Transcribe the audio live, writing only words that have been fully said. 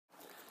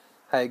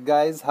Hi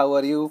guys, how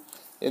are you?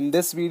 In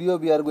this video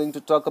we are going to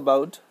talk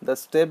about the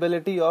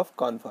stability of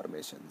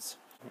conformations.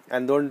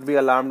 And don't be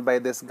alarmed by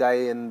this guy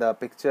in the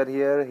picture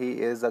here. He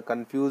is a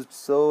confused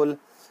soul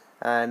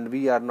and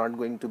we are not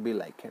going to be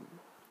like him.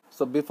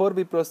 So before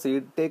we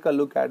proceed, take a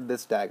look at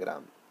this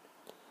diagram.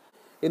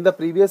 In the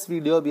previous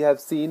video we have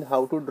seen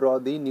how to draw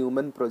the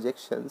Newman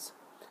projections.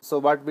 So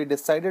what we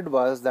decided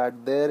was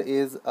that there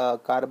is a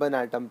carbon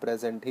atom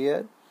present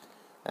here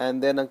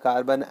and then a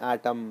carbon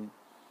atom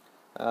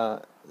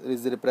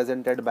is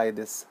represented by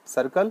this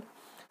circle,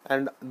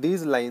 and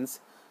these lines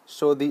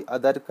show the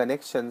other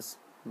connections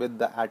with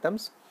the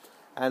atoms,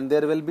 and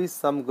there will be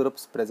some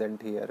groups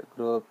present here,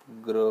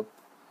 group,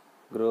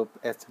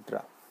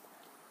 etc.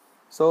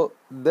 So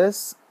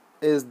this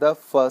is the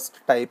first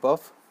type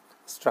of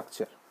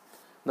structure.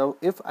 Now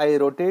if I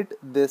rotate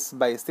this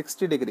by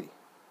 60 degree,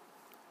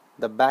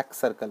 the back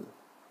circle,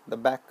 the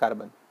back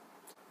carbon,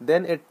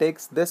 then it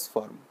takes this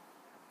form,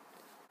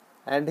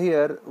 and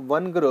here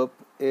one group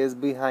is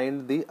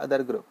behind the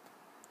other group,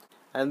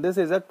 and this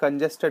is a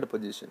congested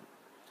position,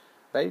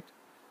 right?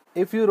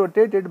 If you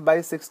rotate it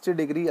by 60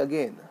 degree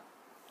again,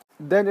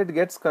 then it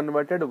gets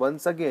converted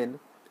once again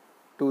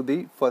to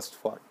the first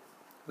form,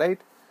 right?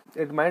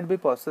 It might be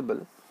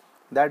possible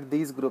that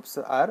these groups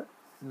are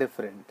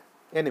different.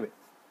 Anyway,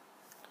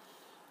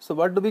 so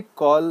what do we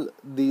call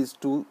these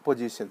two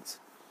positions?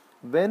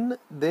 When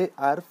they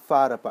are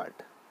far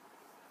apart,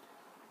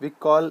 we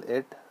call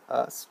it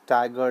a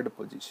staggered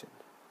position.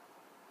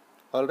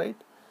 Alright?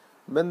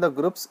 When the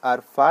groups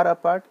are far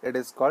apart, it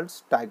is called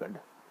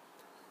staggered.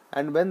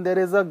 And when there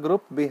is a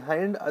group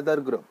behind other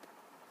group,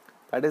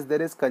 that is,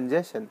 there is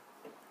congestion,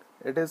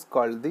 it is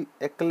called the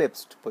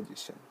eclipsed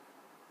position.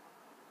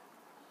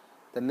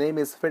 The name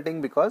is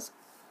fitting because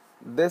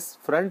this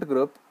front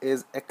group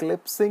is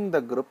eclipsing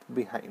the group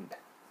behind.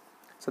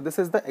 So this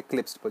is the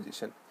eclipsed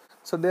position.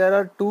 So there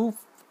are two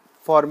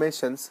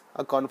formations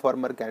a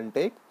conformer can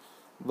take.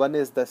 One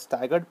is the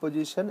staggered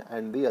position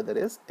and the other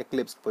is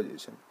eclipsed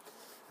position.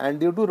 And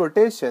due to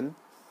rotation,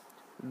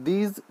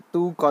 these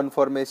two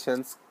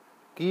conformations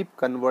keep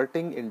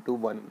converting into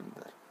one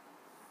another.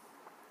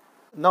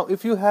 Now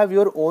if you have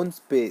your own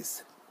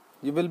space,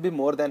 you will be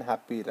more than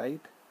happy, right?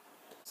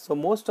 So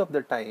most of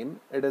the time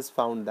it is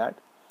found that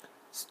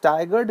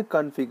staggered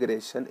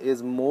configuration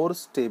is more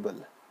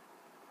stable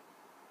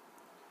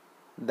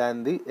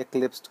than the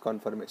eclipsed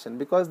conformation,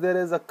 because there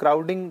is a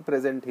crowding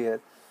present here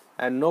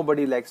and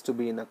nobody likes to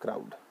be in a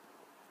crowd.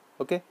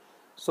 Okay,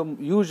 so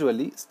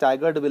usually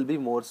staggered will be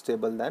more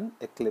stable than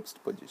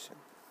eclipsed position.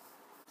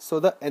 So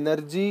the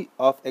energy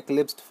of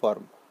eclipsed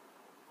form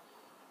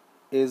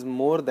is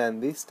more than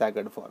the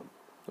staggered form.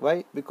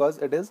 Why? Because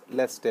it is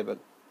less stable.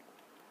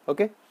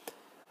 Okay,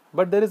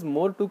 but there is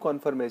more to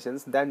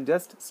conformations than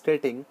just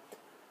stating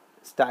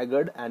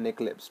staggered and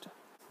eclipsed.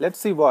 Let's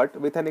see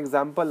what with an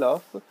example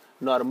of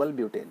normal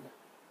butane.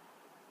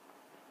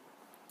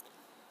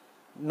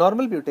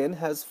 Normal butane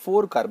has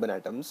 4 carbon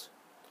atoms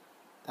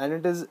and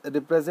it is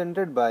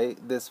represented by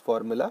this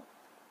formula.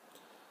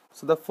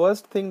 So the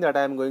first thing that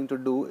I am going to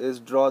do is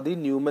draw the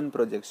Newman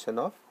projection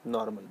of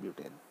normal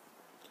butane.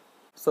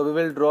 So we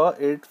will draw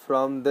it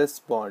from this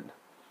bond,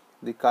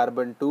 the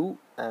carbon 2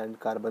 and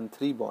carbon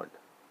 3 bond.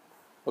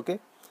 Okay,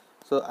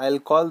 so I'll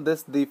call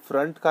this the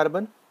front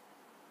carbon.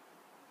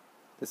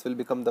 This will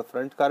become the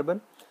front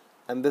carbon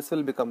and this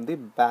will become the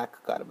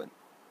back carbon,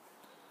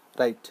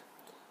 right?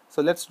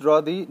 So let's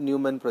draw the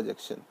Newman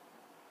projection.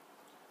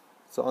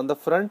 So on the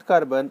front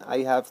carbon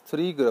I have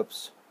 3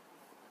 groups.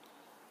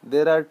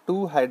 There are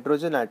 2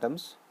 hydrogen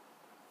atoms,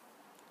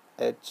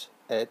 H,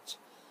 H,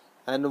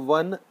 and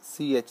 1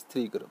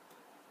 CH3 group.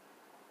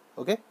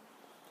 Okay.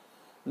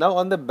 Now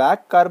on the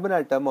back carbon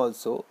atom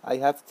also I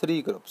have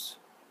 3 groups.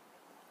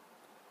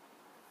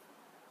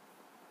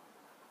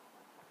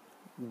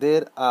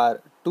 There are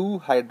 2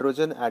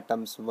 hydrogen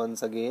atoms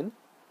once again,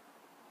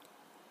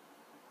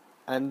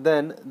 and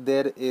then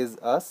there is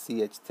a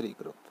CH3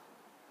 group.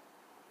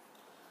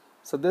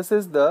 So this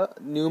is the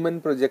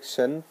Newman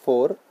projection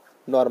for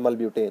normal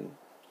butane.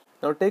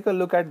 Now take a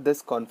look at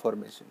this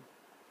conformation.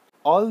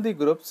 All the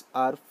groups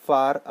are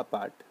far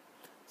apart.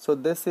 So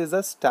this is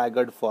a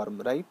staggered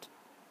form, right?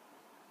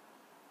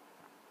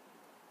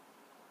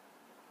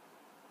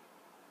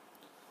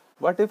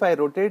 What if I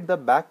rotate the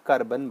back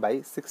carbon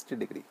by 60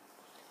 degree?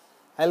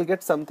 I'll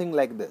get something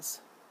like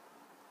this.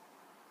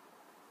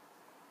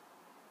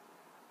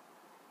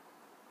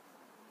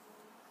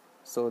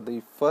 So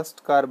the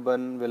first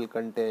carbon will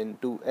contain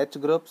 2 H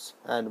groups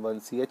and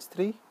 1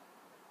 CH3.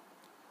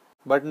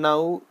 But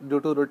now due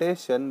to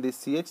rotation, the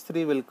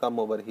CH3 will come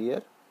over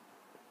here.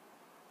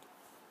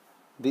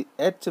 The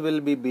H will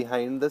be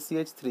behind the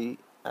CH3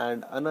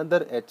 and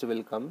another H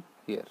will come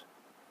here.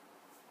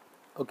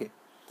 Okay.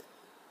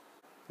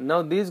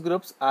 Now these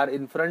groups are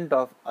in front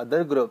of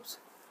other groups.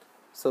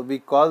 So we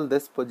call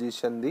this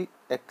position the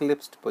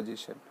eclipsed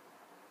position.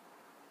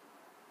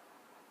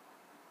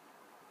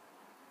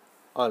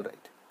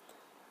 Alright.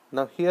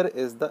 Now here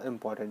is the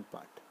important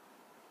part.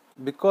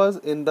 Because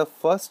in the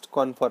first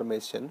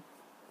conformation,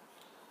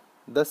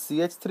 the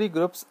CH3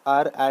 groups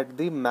are at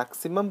the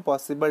maximum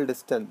possible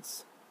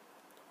distance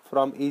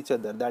from each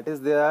other. That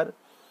is, they are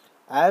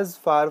as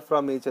far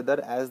from each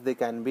other as they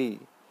can be.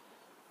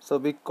 So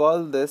we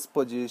call this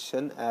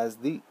position as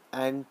the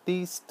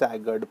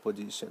anti-staggered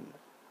position.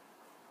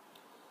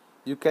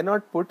 You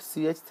cannot put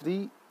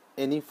CH3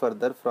 any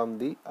further from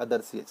the other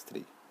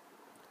CH3.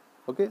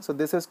 Okay, so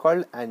this is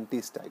called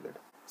anti-staggered.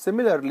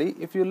 Similarly,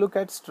 if you look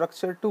at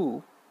structure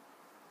 2,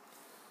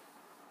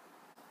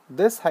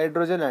 this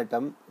hydrogen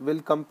atom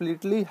will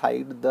completely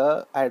hide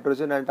the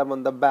hydrogen atom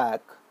on the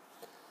back.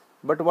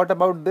 But what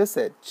about this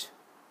H?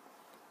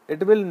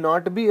 It will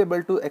not be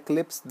able to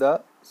eclipse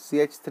the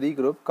CH3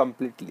 group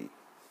completely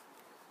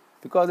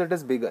because it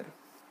is bigger.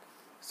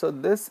 So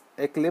this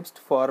eclipsed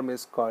form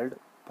is called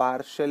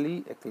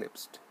partially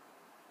eclipsed,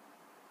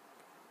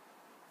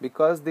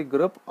 because the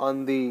group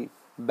on the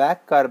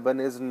back carbon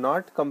is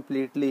not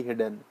completely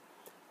hidden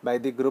by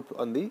the group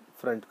on the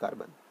front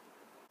carbon.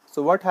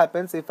 So what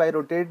happens if I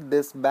rotate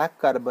this back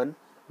carbon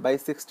by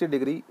 60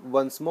 degree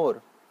once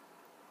more?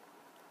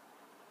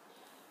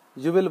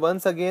 You will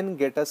once again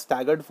get a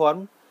staggered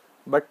form,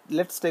 but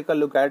let's take a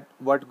look at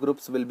what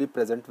groups will be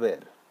present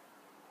where.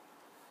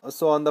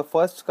 So on the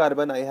first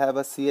carbon I have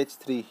a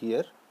CH3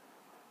 here,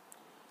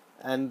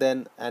 and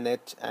then an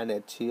H and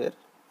H here.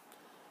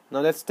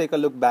 Now let's take a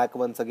look back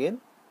once again.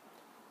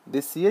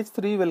 This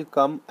CH3 will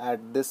come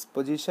at this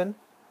position,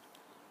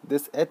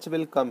 this H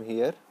will come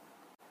here,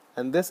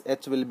 and this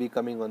H will be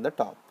coming on the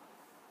top.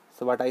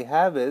 So what I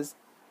have is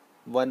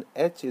one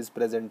H is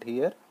present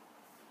here,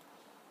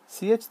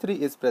 CH3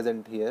 is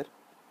present here,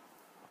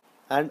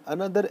 and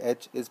another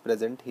H is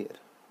present here.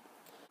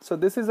 So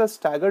this is a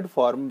staggered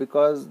form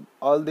because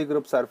all the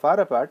groups are far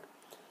apart,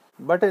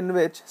 but in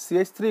which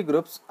CH3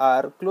 groups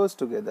are close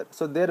together.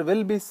 So there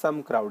will be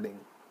some crowding.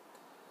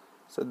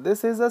 So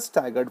this is a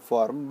staggered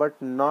form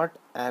but not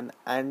an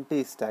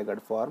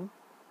anti-staggered form.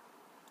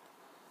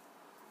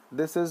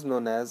 This is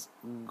known as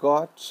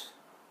Gauche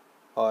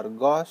or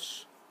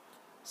Gauche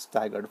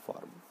staggered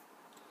form,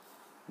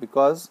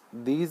 because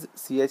these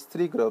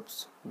CH3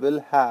 groups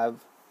will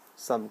have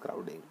some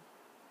crowding.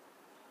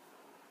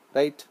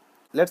 Right?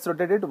 Let's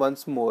rotate it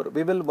once more.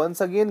 We will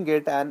once again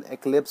get an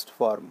eclipsed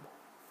form.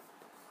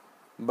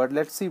 But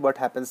let's see what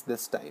happens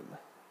this time.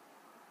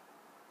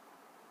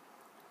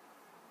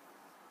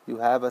 You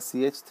have a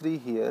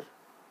CH3 here,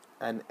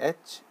 an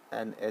H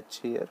and H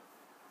here.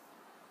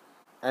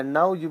 And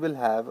now you will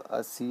have a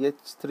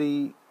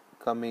CH3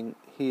 coming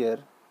here,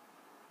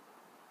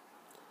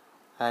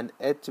 and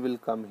H will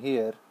come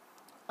here,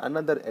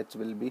 another H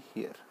will be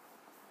here.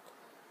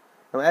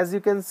 Now as you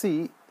can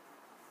see,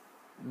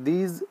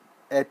 these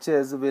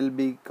H's will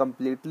be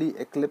completely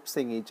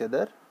eclipsing each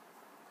other,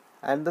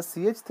 and the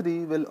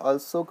CH3 will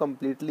also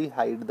completely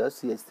hide the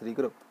CH3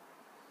 group.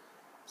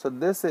 So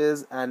this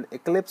is an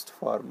eclipsed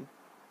form,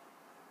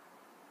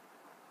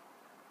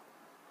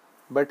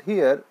 but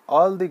here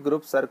all the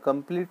groups are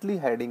completely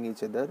hiding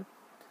each other.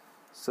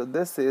 So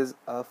this is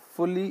a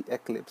fully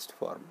eclipsed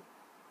form,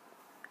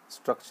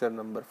 structure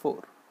number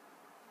 4.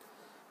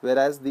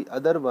 Whereas the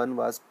other one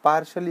was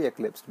partially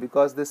eclipsed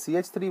because the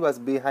CH3 was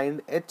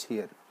behind H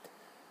here,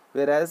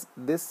 whereas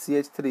this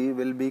CH3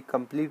 will be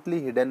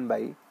completely hidden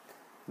by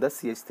the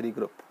CH3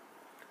 group.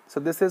 So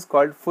this is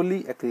called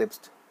fully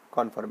eclipsed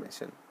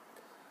conformation.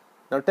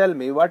 Now tell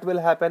me, what will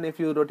happen if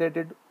you rotate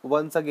it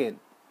once again?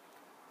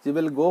 You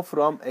will go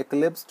from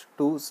eclipsed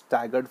to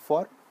staggered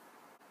form.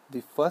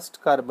 The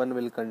first carbon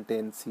will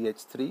contain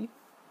CH3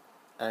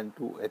 and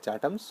 2 H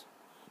atoms,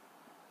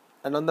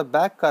 and on the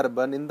back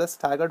carbon in the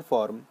staggered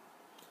form,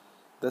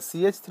 the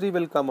CH3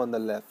 will come on the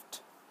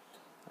left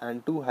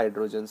and 2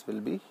 hydrogens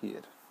will be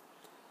here.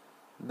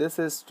 This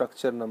is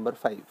structure number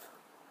 5,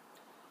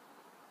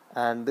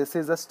 and this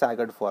is a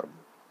staggered form.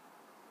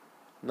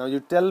 Now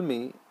you tell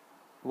me,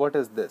 what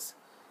is this?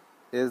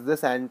 Is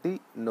this anti?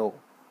 No,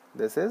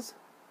 this is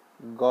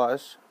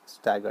Gauche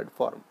staggered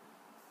form.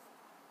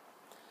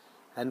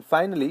 And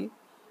finally,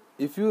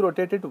 if you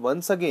rotate it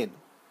once again,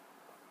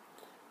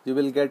 you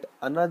will get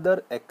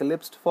another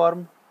eclipsed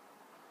form.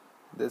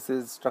 This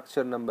is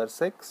structure number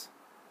 6,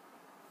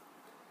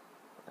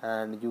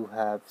 and you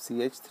have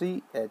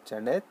CH3, H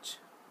and H.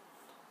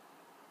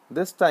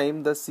 This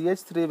time the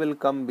CH3 will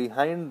come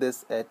behind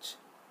this H.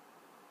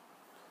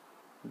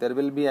 There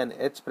will be an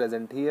H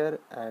present here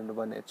and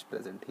one H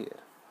present here.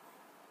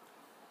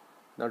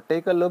 Now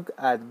take a look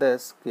at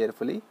this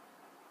carefully,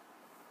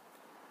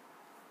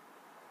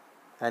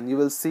 and you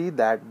will see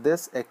that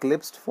this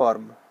eclipsed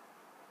form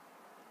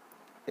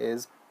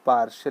is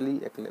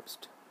partially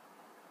eclipsed.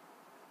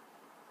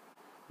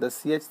 The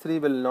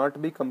CH3 will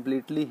not be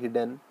completely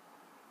hidden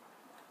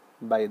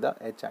by the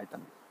H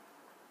atom.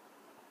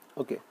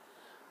 Okay.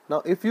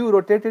 Now if you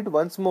rotate it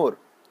once more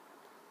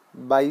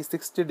by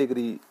 60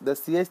 degree, the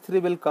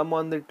CH3 will come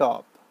on the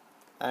top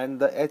and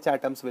the H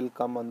atoms will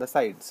come on the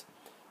sides,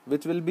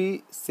 which will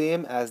be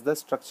same as the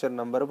structure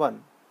number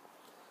 1.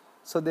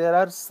 So there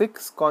are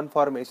 6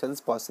 conformations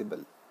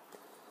possible.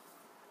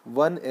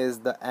 One is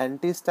the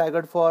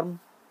anti-staggered form,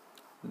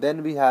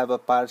 Then we have a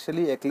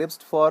partially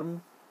eclipsed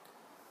form.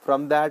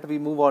 From that we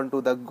move on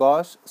to the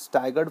Gauche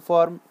staggered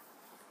form,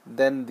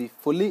 then the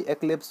fully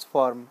eclipsed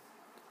form.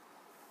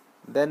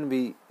 Then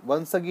we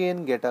once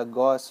again get a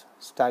Gauche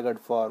staggered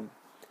form,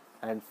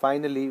 and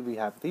finally we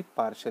have the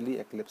partially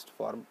eclipsed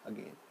form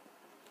again.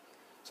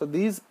 So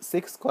these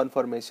 6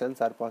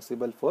 conformations are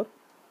possible for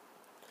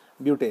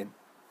butane.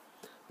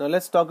 Now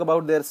let's talk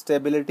about their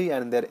stability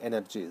and their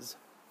energies.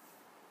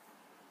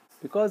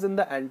 Because in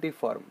the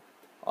antiform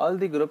all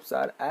the groups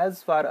are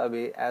as far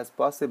away as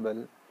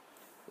possible,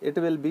 it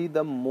will be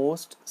the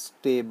most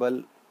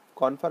stable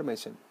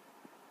conformation.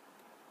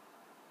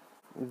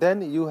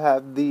 Then you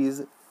have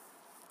these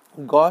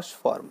gauche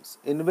forms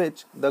in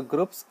which the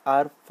groups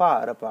are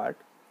far apart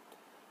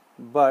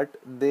but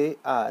they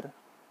are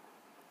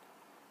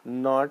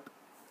not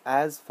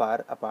as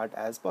far apart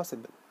as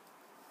possible.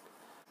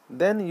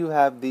 Then you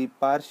have the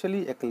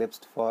partially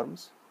eclipsed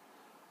forms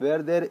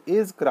where there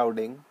is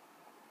crowding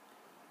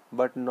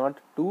but not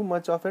too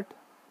much of it.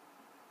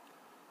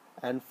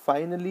 And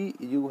finally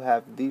you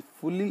have the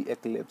fully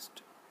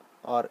eclipsed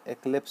or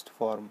eclipsed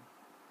form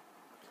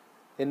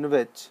in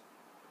which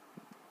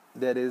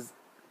there is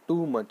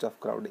too much of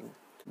crowding.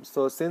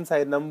 So since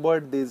I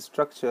numbered these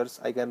structures,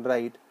 I can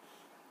write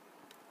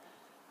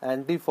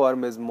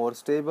antiform is more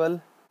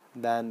stable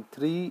than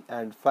 3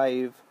 and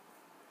 5,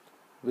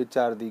 which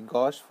are the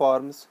gauche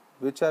forms,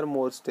 which are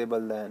more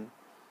stable than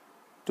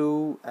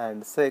 2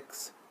 and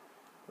 6,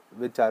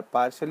 which are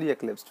partially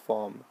eclipsed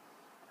form,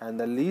 and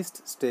the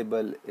least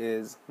stable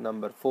is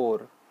number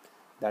 4,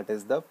 that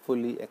is the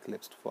fully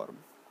eclipsed form.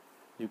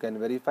 You can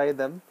verify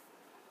them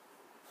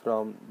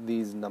from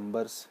these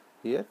numbers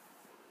here.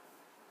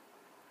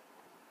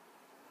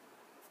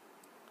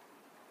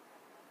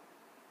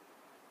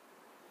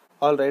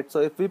 Alright, so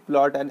if we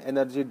plot an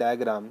energy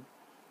diagram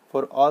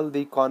for all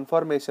the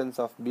conformations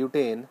of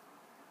butane,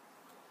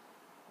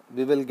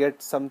 we will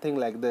get something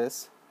like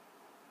this.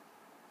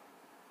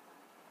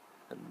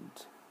 And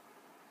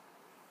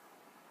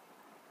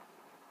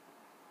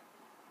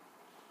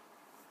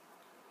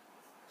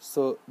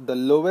so the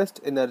lowest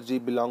energy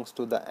belongs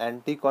to the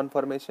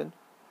anti-conformation.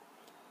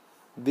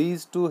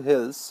 These two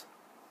hills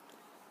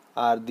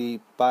are the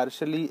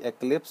partially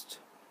eclipsed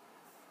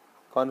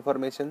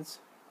conformations.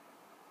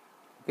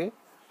 Okay,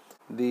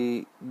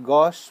 the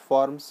gauche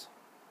forms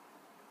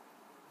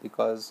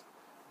because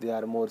they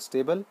are more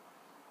stable,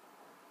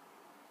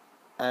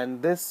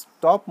 and this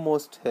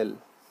topmost hill,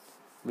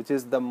 which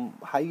is the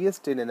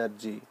highest in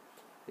energy,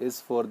 is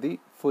for the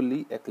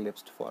fully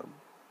eclipsed form.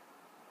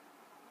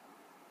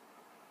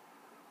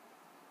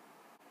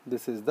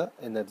 This is the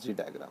energy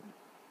diagram.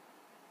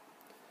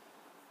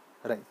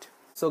 Right.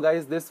 So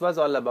guys, this was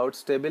all about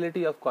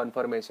stability of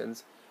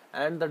conformations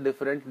and the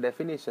different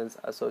definitions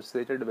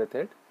associated with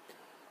it.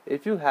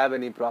 If you have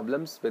any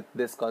problems with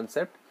this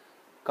concept,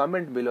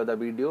 comment below the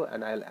video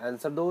and I'll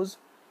answer those.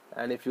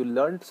 And if you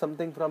learned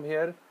something from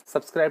here,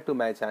 subscribe to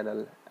my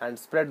channel and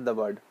spread the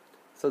word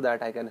so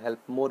that I can help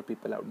more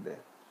people out there.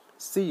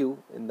 See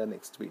you in the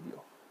next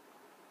video.